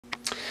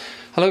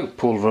Hello,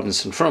 Paul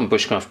Robinson from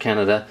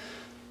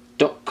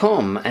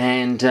bushcraftcanada.com,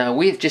 and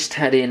we've just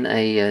had in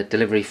a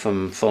delivery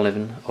from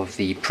Fallkniven of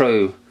the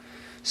Pro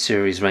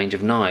series range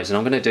of knives, and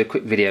I'm going to do a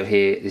quick video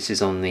here. This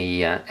is on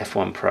the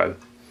F1 Pro,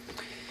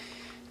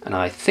 and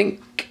I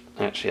think,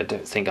 actually I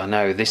don't think, I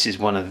know this is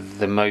one of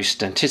the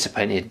most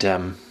anticipated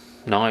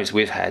knives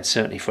we've had,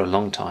 certainly for a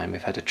long time.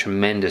 We've had a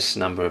tremendous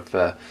number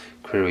of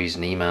queries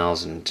and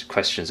emails and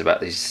questions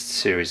about this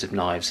series of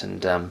knives,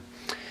 and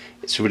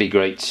it's really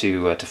great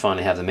to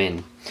finally have them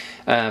in.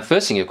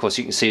 First thing, of course,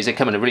 you can see is they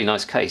come in a really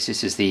nice case.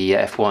 This is the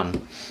F1.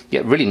 You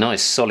get a really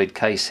nice solid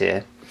case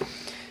here.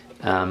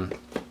 A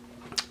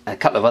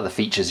couple of other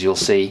features you'll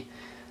see.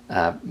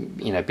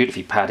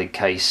 Beautifully padded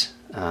case.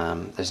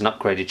 There's an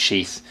upgraded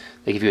sheath.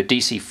 They give you a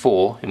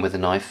DC4 in with the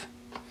knife.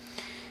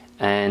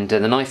 And the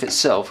knife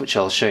itself, which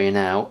I'll show you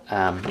now,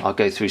 I'll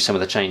go through some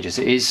of the changes.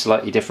 It is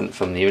slightly different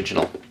from the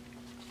original.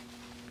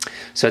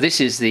 So this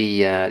is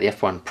the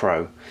F1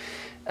 Pro.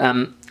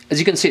 As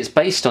you can see, it's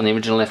based on the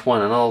original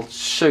F1, and I'll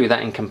show you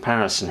that in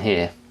comparison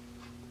here.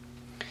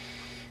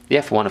 The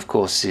F1, of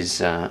course, has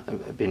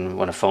been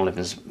one of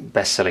Fallkniven's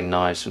best-selling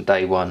knives from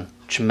day one.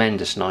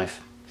 Tremendous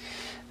knife,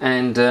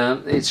 and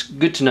it's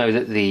good to know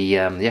that the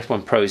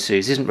F1 Pro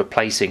series isn't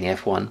replacing the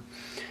F1.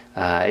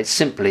 It's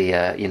simply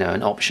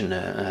an option,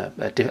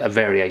 a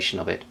variation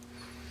of it.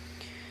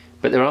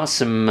 But there are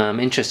some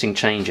interesting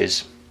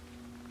changes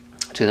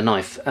to the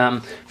knife.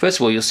 First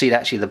of all, you'll see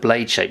that actually the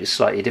blade shape is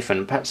slightly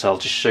different. Perhaps I'll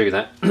just show you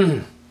that.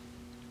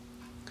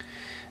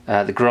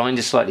 The grind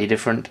is slightly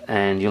different,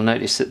 and you'll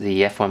notice that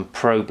the F1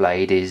 Pro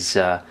blade is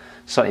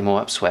slightly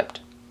more upswept.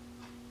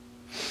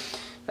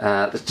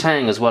 The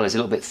tang as well is a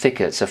little bit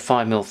thicker. It's a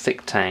 5mm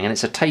thick tang, and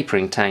it's a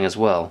tapering tang as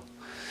well.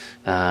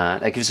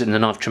 That gives the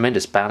knife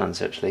tremendous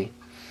balance, actually.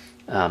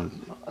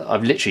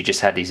 I've literally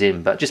just had these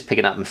in, but just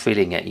picking up and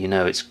feeling it, you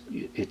know,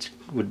 it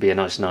would be a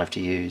nice knife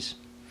to use.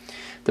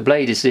 The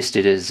blade is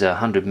listed as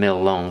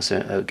 100mm long,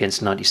 so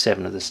against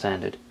 97 of the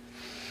standard.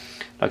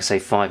 Like I say,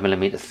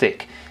 5mm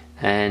thick.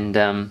 And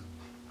I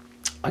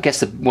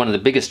guess one of the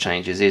biggest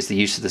changes is the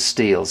use of the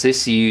steels.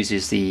 This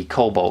uses the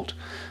cobalt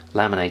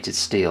laminated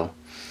steel.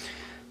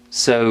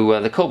 So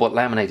the cobalt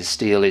laminated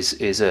steel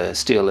is a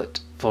steel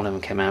that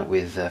Fallkniven came out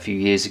with a few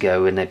years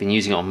ago, and they've been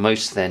using it on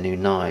most of their new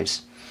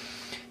knives.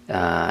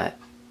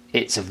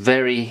 It's a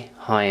very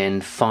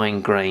high-end,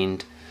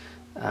 fine-grained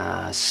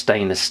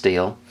stainless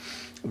steel.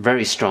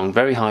 Very strong,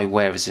 very high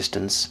wear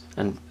resistance,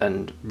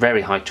 and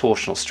very high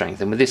torsional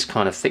strength. And with this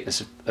kind of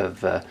thickness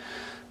of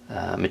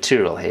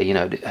material here, you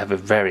know, have a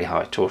very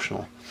high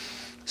torsional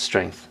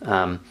strength.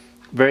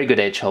 Very good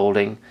edge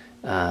holding,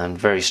 and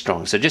very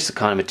strong. So just the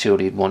kind of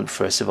material you'd want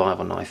for a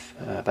survival knife.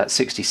 About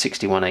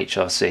 60-61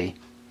 HRC.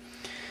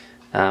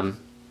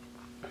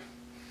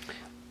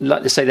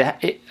 Like to say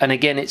that, and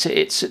again,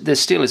 the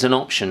steel is an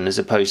option, as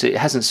opposed to, it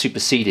hasn't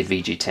superseded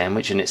VG10,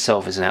 which in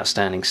itself is an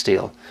outstanding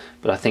steel.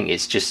 But I think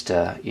it's just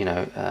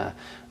an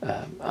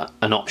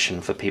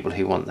option for people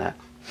who want that.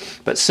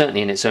 But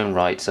certainly in its own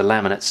right, it's a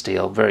laminate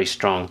steel, very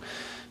strong,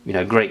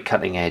 great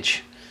cutting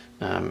edge.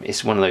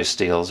 It's one of those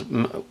steels.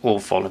 All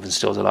Fallkniven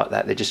steels are like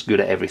that. They're just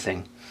good at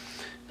everything.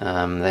 They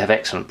have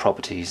excellent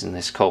properties, and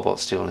this cobalt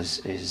steel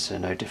is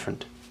no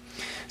different.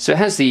 So it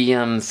has the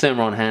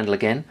Thermaron handle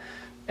again.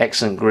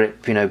 Excellent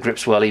grip,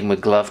 grips well even with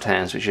gloved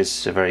hands, which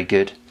is very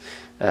good.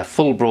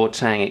 Full broad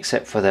tang,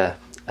 except for the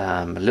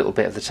little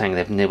bit of the tang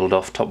they've nibbled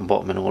off top and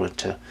bottom in order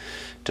to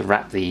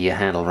wrap the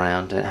handle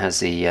round. It has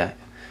the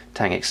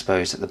tang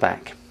exposed at the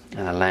back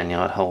and a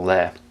lanyard hole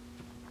there.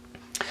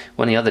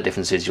 One of the other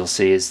differences you'll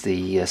see is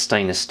the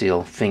stainless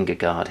steel finger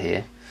guard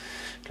here.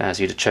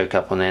 Allows you to choke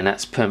up on there, and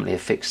that's permanently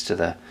affixed to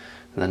the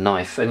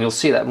knife. And you'll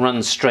see that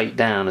runs straight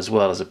down as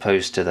well, as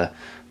opposed to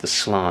the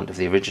slant of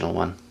the original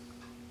one.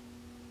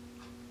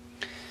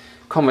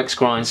 Convex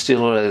grind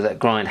steel, although that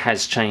grind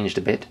has changed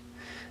a bit.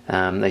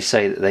 They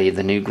say that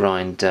the new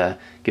grind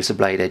gives the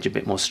blade edge a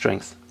bit more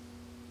strength.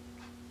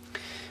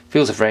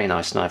 Feels a very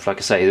nice knife. Like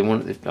I say,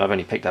 I've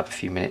only picked up a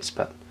few minutes,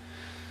 but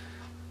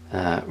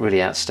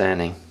really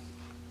outstanding.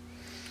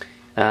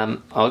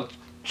 I'll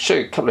show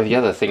you a couple of the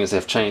other things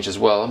they've changed as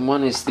well, and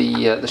one is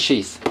the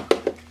sheath.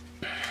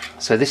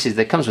 So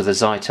that comes with a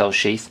Zytel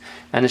sheath,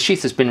 and the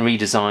sheath has been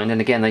redesigned, and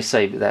again they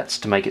say that's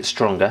to make it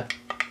stronger.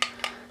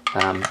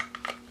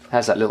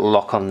 Has that little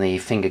lock on the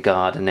finger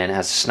guard, and then it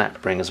has a snap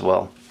spring as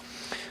well.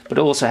 But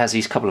it also has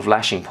these couple of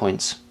lashing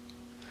points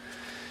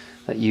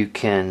that you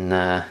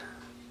can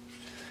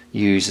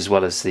use as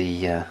well as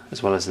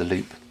the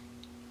loop,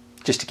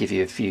 just to give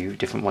you a few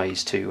different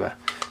ways to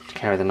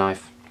carry the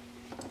knife.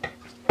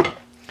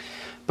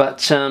 But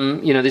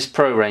this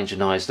Pro range of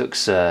knives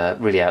looks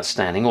really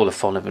outstanding. All the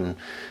Fallkniven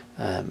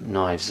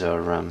knives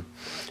are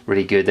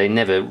really good. They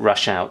never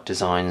rush out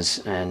designs,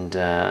 and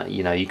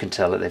you can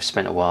tell that they've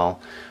spent a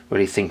while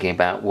really thinking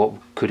about what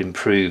could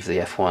improve the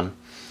F1,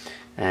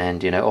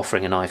 and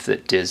offering a knife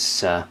that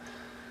does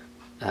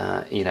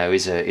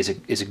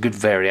is a good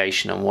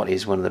variation on what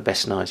is one of the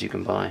best knives you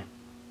can buy.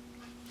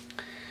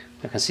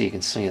 You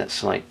can see that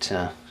slight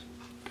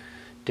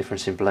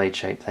difference in blade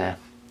shape there.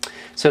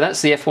 So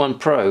that's the F1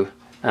 Pro,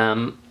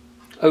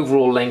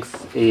 Overall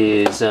length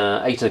is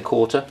 8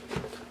 1/4,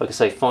 like I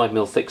say,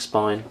 5mm thick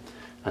spine,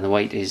 and the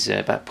weight is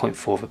about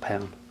 0.4 of a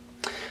pound.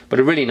 But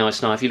a really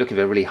nice knife. You're looking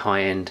for a really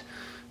high-end,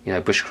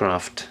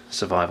 bushcraft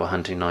survival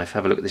hunting knife.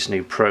 Have a look at this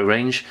new Pro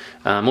range.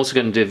 I'm also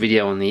going to do a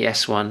video on the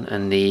S1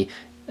 and the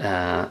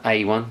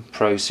A1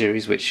 Pro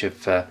series, which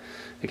have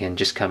again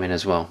just come in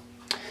as well.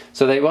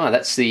 So there you are,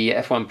 that's the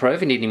F1 Pro.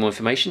 If you need any more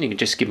information, you can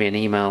just give me an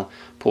email,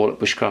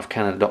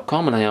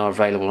 paul@bushcraftcanada.com, and they are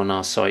available on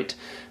our site,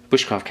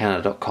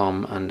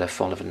 bushcraftcanada.com, under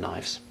Fallkniven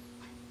Knives.